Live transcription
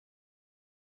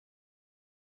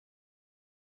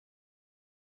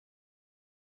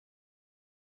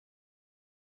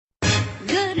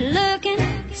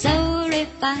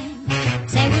fine.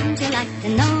 Say, wouldn't you like to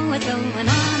know what's going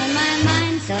on in my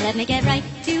mind? So let me get right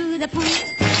to the point.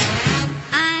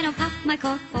 I don't pop my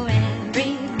cork for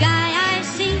every guy I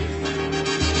see.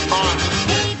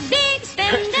 Hey, big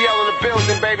spender. TL in the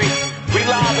building, baby. We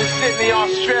live in Sydney,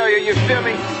 Australia, you feel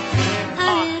me?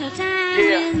 A little time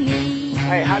with me.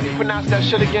 Hey, how do you pronounce that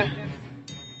shit again?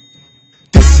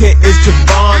 This hit is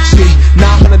Givenchy,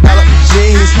 $900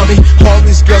 jeans, homie. All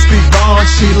these girls be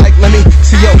raunchy, like let me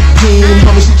see your peen,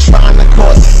 homie. She tryna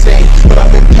cause a scene, but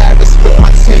I'm in Paris with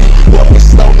my team, walking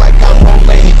slow like I'm on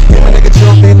lane. Yeah, my nigga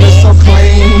jumping, look so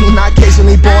clean. I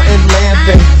occasionally born in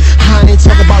Lambeth. I ain't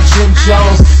talking about Jim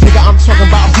Jones, nigga. I'm talking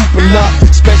about hooping up,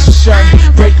 special shirt,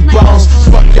 break bones.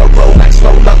 Fuck your Rolex,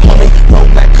 roll up, homie. Roll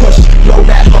that cush, blow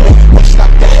that, homie. Won't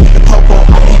stop that, the popo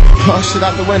on me. Push it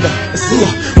out the window. Let's see ya.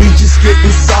 We just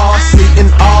getting saucy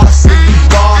and awesome. We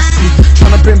bossy,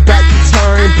 tryna bring back the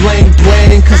turn, bling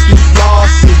bling, cause we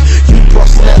flossy. You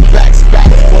brought snapbacks back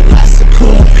for last a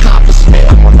cool accomplishment.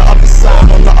 I'm on the other side,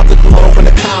 on the other globe in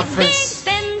the conference.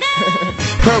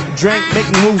 Purple drink, make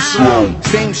me move slow.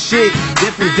 Same shit,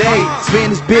 different day. Spin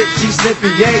this bitch, she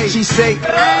slipping, yay. She say,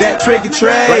 that trigger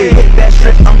tray. Hit that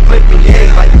strip, I'm flipping, yay.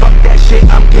 Like fuck that shit,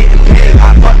 I'm getting paid.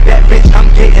 I fuck that bitch, I'm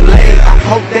getting laid. I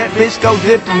hope that bitch go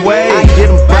different ways. I get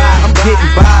 'em by, I'm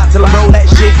getting by. Till I roll that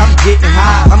shit, I'm getting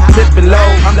high. I'm tipping low,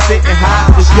 I'm sitting high.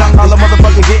 This young, all the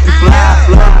motherfucker getting fly.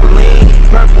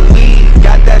 Purple weed,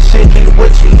 got that shit, nigga,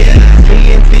 what you need?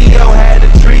 Me and Theo had a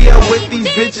trio with these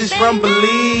bitches from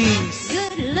Belize.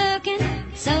 Good looking,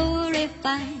 so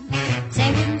refined.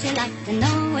 Say, wouldn't you like to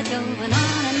know what's going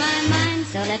on in my mind?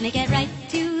 So let me get right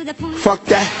to the point. Fuck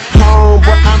that home,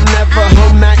 but I'm never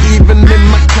home, not even in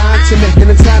my continent. In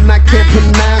a time I can't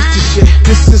pronounce this shit.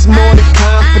 This is more than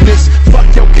confidence. Fuck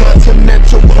your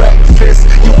continental breakfast.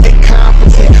 You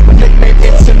incompetent. My nickname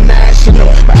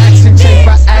international. By accident, changed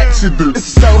by accident. This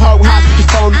is so hard, how put your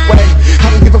phone away. I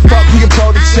don't give a fuck who your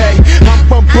protege. I'm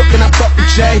from Brooklyn, I fuck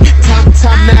with Jay. Time to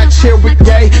time now I chill with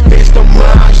Gay. Bitch don't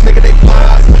mind, nigga they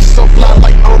blind. So fly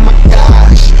like oh my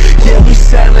gosh. Yeah, we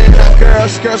selling our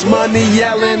girls money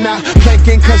yelling out.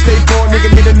 Planking cause they born, nigga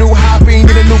need a new hobby,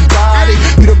 need a new body.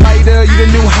 You the writer, you the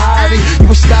new hottie. You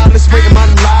a stylist waiting my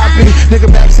lobby. Nigga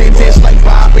back saying dance like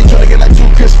Bobby. Tryna get like 2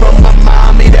 kiss from my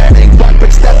mommy. That ain't black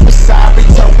bitch, that's wasabi.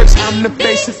 Topics, I'm the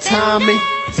face of Tommy.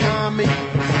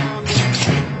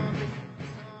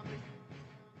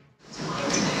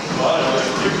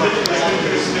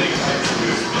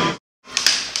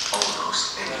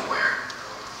 Almost anywhere,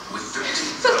 with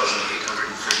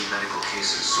 13,830 medical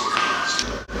cases sorted.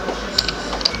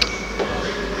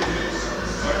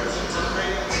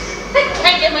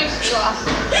 Can't get my shoe off.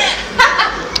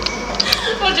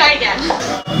 We'll try again.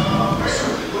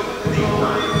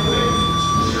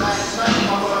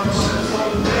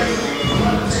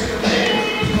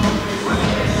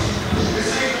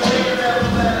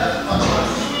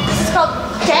 This is called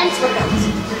dance workouts.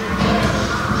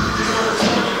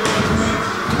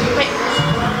 Wait.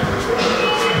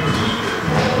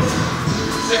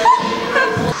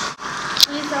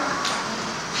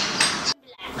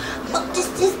 Oh, this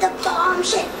is the bomb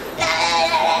shit.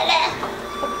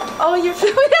 Oh, you're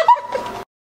filming.